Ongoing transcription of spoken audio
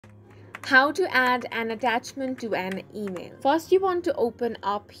How to add an attachment to an email. First, you want to open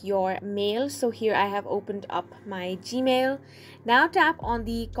up your mail. So here I have opened up my Gmail. Now tap on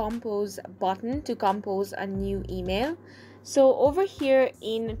the compose button to compose a new email. So over here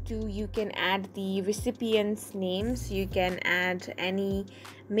you can add the recipient's names. You can add any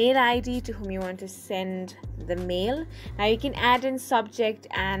mail ID to whom you want to send the mail. Now you can add in subject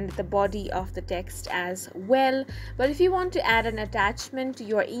and the body of the text as well. But if you want to add an attachment to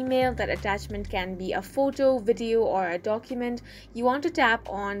your email, that attachment can be a photo, video, or a document. You want to tap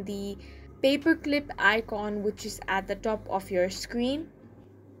on the paperclip icon, which is at the top of your screen.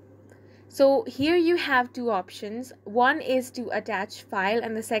 So here you have two options. One is to attach file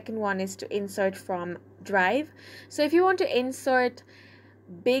and the second one is to insert from Drive. So if you want to insert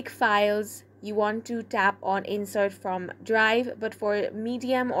big files, you want to tap on insert from Drive, but for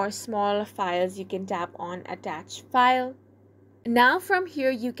medium or small files you can tap on attach file. Now from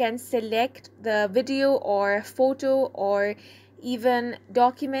here you can select the video or photo or even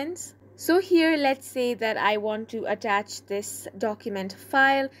documents. So here let's say that I want to attach this document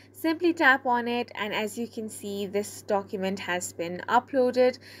file. Simply tap on it and as you can see, this document has been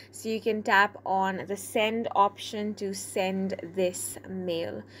uploaded. So you can tap on the send option to send this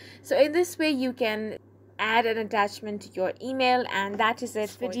mail. So in this way you can add an attachment to your email, and that is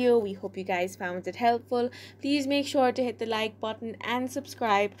it for this video. We hope you guys found it helpful. Please make sure to hit the like button and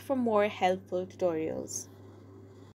subscribe for more helpful tutorials.